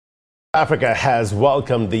Africa has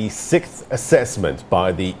welcomed the sixth assessment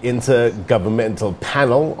by the Intergovernmental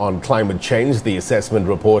Panel on Climate Change. The assessment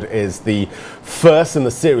report is the first in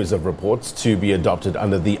a series of reports to be adopted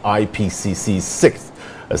under the IPCC's sixth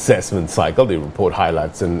assessment cycle. The report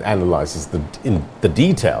highlights and analyzes the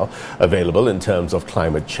detail available in terms of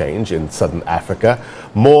climate change in southern Africa.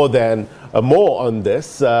 More on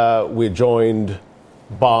this, we're joined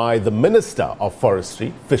by the Minister of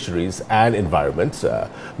Forestry, Fisheries and Environment,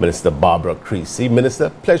 Minister Barbara Creecy. Minister,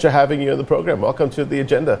 pleasure having you on the program. Welcome to the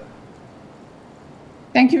agenda.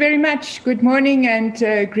 Thank you very much. Good morning and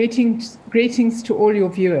greetings to all your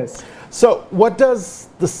viewers. So what does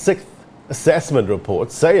the sixth assessment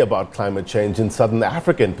report say about climate change in southern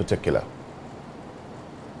Africa in particular?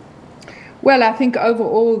 Well, I think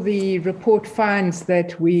overall the report finds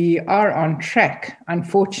that we are on track,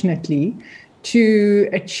 unfortunately, to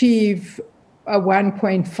achieve a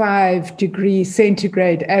 1.5 degree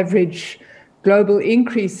centigrade average global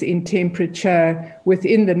increase in temperature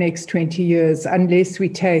within the next 20 years, unless we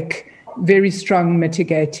take very strong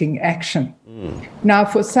mitigating action. Now,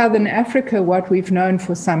 for Southern Africa, what we've known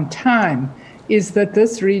for some time is that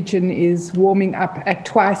this region is warming up at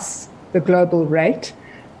twice the global rate.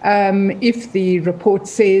 If the report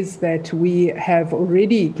says that we have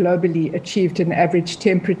already globally achieved an average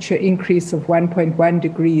temperature increase of 1.1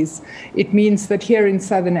 degrees, it means that here in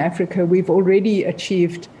Southern Africa, we've already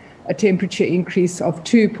achieved a temperature increase of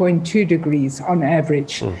 2.2 degrees on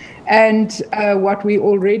average. And what we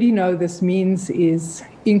already know this means is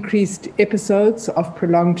increased episodes of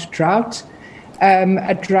prolonged drought,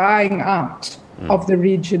 a drying out of the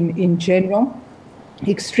region in general,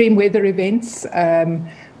 extreme weather events,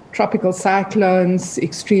 tropical cyclones,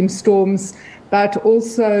 extreme storms, but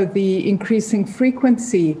also the increasing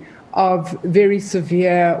frequency of very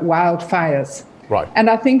severe wildfires. Right. And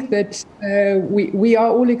I think that we are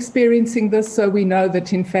all experiencing this, so we know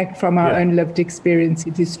that, in fact, from our own lived experience,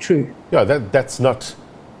 it is true. Yeah, that's not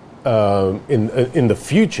in the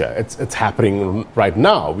future. It's happening right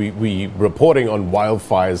now. We reporting on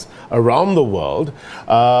wildfires around the world.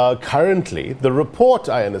 Currently, the report,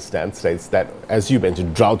 I understand, states that, as you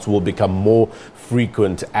mentioned, droughts will become more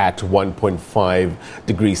frequent at 1.5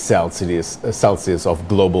 degrees Celsius of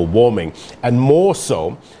global warming, and more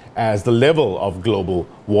so as the level of global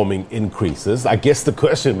warming increases. I guess the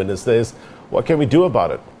question, Minister, is what can we do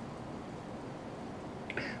about it?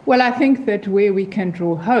 Well, I think that where we can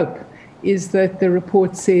draw hope is that the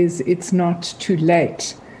report says it's not too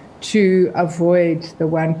late to avoid the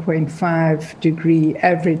 1.5 degree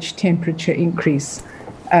average temperature increase,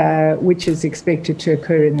 which is expected to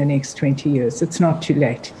occur in the next 20 years. It's not too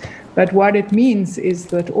late. But what it means is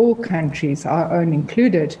that all countries, our own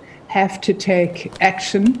included, have to take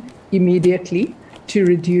action immediately to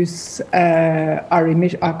reduce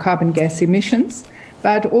our carbon gas emissions.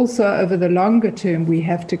 But also over the longer term, we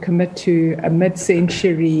have to commit to a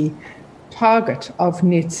mid-century target of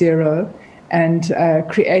net zero and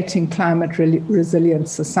creating climate resilient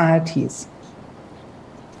societies.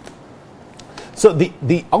 So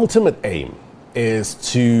the ultimate aim is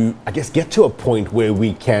to, I guess, get to a point where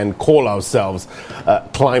we can call ourselves a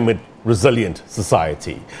climate resilient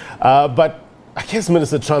society. But I guess,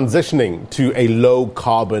 Minister, transitioning to a low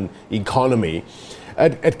carbon economy,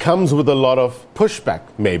 it comes with a lot of pushback,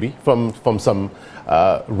 maybe, from some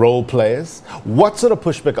role players. What sort of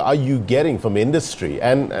pushback are you getting from industry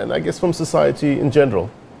and I guess from society in general?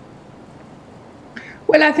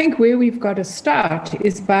 Well, I think where we've got to start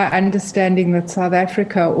is by understanding that South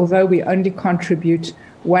Africa, although we only contribute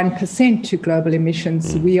 1% to global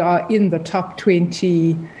emissions, we are in the top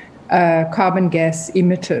 20 carbon gas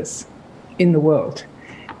emitters in the world.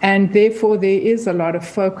 And therefore, there is a lot of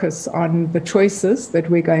focus on the choices that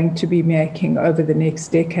we're going to be making over the next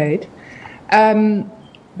decade.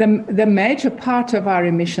 The major part of our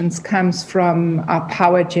emissions comes from our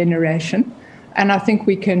power generation. And I think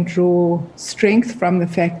we can draw strength from the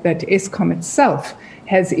fact that Eskom itself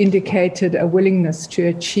has indicated a willingness to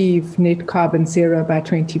achieve net carbon zero by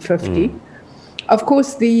 2050. Of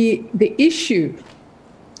course, the issue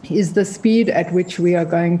is the speed at which we are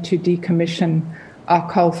going to decommission our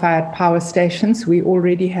coal-fired power stations. We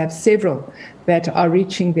already have several that are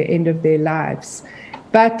reaching the end of their lives.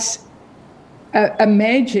 But a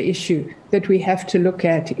major issue that we have to look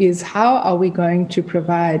at is how are we going to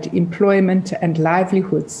provide employment and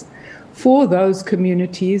livelihoods for those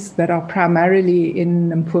communities that are primarily in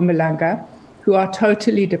Mpumalanga, who are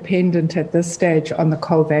totally dependent at this stage on the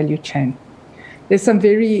coal value chain. There's some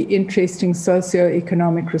very interesting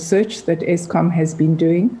socio-economic research that Eskom has been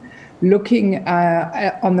doing, looking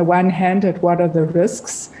on the one hand at what are the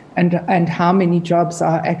risks and how many jobs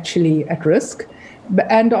are actually at risk.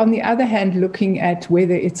 And on the other hand, looking at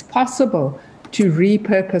whether it's possible to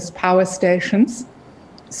repurpose power stations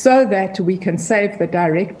so that we can save the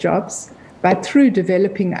direct jobs, but through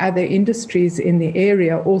developing other industries in the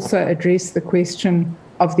area, also address the question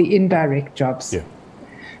of the indirect jobs. Yeah.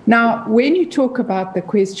 Now, when you talk about the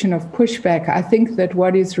question of pushback, I think that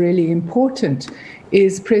what is really important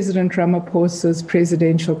is President Ramaphosa's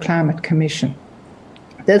Presidential Climate Commission.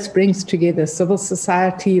 This brings together civil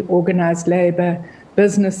society, organized labor,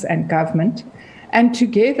 business, and government. And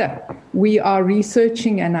together, we are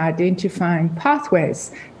researching and identifying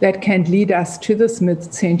pathways that can lead us to this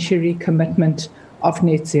mid-century commitment of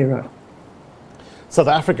net zero. South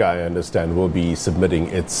Africa, I understand, will be submitting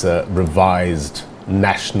its revised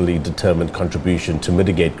nationally determined contribution to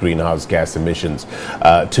mitigate greenhouse gas emissions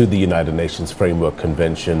to the United Nations Framework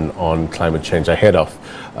Convention on Climate Change ahead of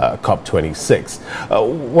COP26.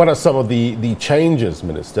 What are some of the changes,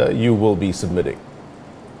 Minister, you will be submitting?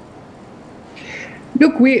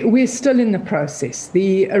 Look, we're still in the process.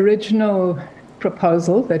 The original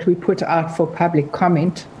proposal that we put out for public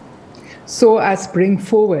comment saw us bring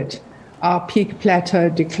forward our peak plateau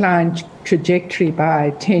decline trajectory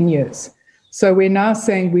by 10 years. So we're now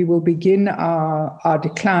saying we will begin our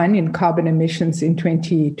decline in carbon emissions in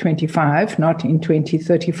 2025, not in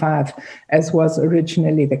 2035, as was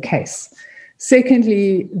originally the case.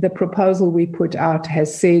 Secondly, the proposal we put out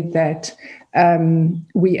has said that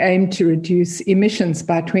we aim to reduce emissions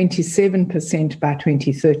by 27% by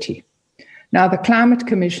 2030. Now, the Climate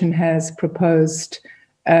Commission has proposed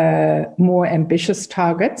more ambitious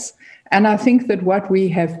targets. And I think that what we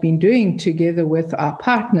have been doing together with our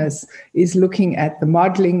partners is looking at the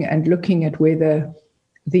modeling and looking at whether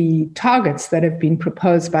the targets that have been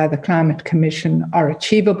proposed by the Climate Commission are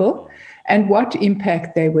achievable and what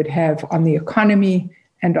impact they would have on the economy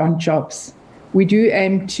and on jobs. We do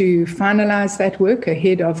aim to finalize that work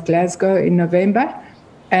ahead of Glasgow in November.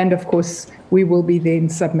 And of course, we will be then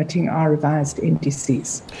submitting our revised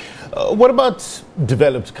NDCs. What about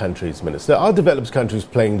developed countries, Minister? Are developed countries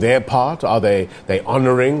playing their part? Are they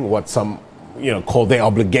honoring what some call their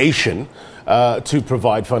obligation to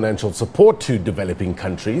provide financial support to developing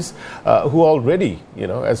countries who are already,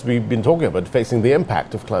 as we've been talking about, facing the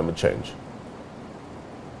impact of climate change?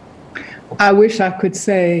 I wish I could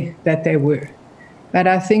say that they were. But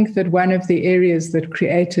I think that one of the areas that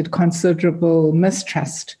created considerable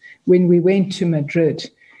mistrust when we went to Madrid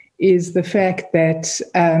is the fact that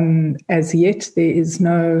as yet there is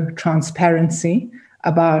no transparency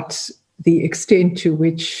about the extent to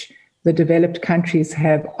which the developed countries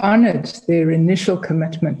have honored their initial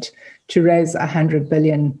commitment to raise 100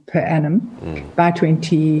 billion per annum by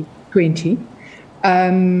 2020.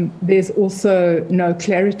 There's also no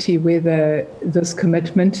clarity whether this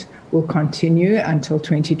commitment will continue until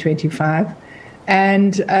 2025.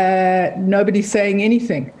 And nobody's saying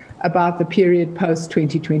anything about the period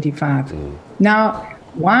post-2025. Now,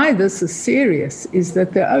 why this is serious is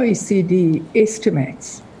that the OECD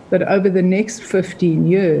estimates that over the next 15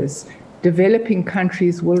 years, developing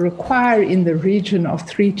countries will require in the region of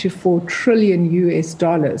 3 to 4 trillion US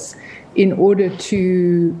dollars in order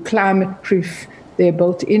to climate-proof their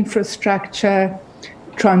built infrastructure,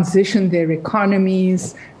 transition their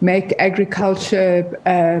economies, make agricultural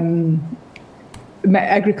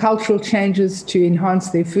changes to enhance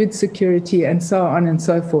their food security, and so on and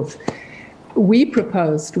so forth. We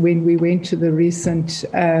proposed when we went to the recent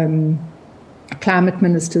climate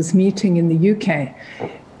ministers meeting in the UK,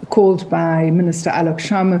 called by Minister Alok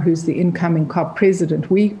Sharma, who's the incoming COP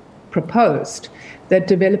president, we proposed that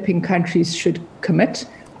developing countries should commit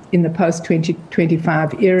in the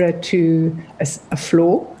post-2025 era to a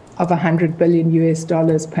floor of 100 billion US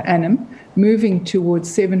dollars per annum, moving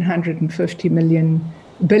towards 750 billion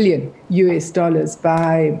US dollars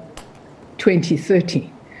by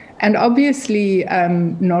 2030. And obviously,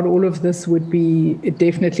 not all of this it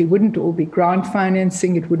definitely wouldn't all be grant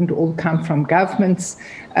financing. It wouldn't all come from governments.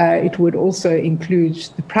 It would also include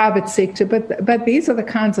the private sector. But these are the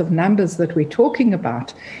kinds of numbers that we're talking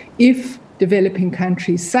about. If developing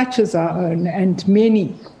countries such as our own and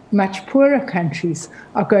many much poorer countries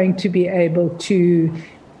are going to be able to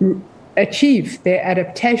achieve their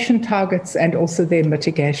adaptation targets and also their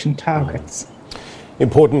mitigation targets.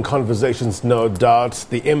 Important conversations, no doubt.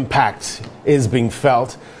 The impact is being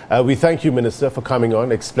felt. We thank you, Minister, for coming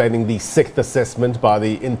on, explaining the 6th assessment by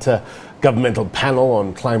the Intergovernmental Panel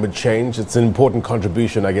on Climate Change. It's an important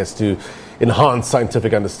contribution, I guess, to enhance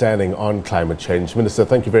scientific understanding on climate change. Minister,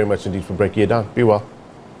 thank you very much indeed for breaking it down. Be well.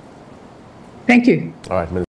 Thank you. All right, Minister.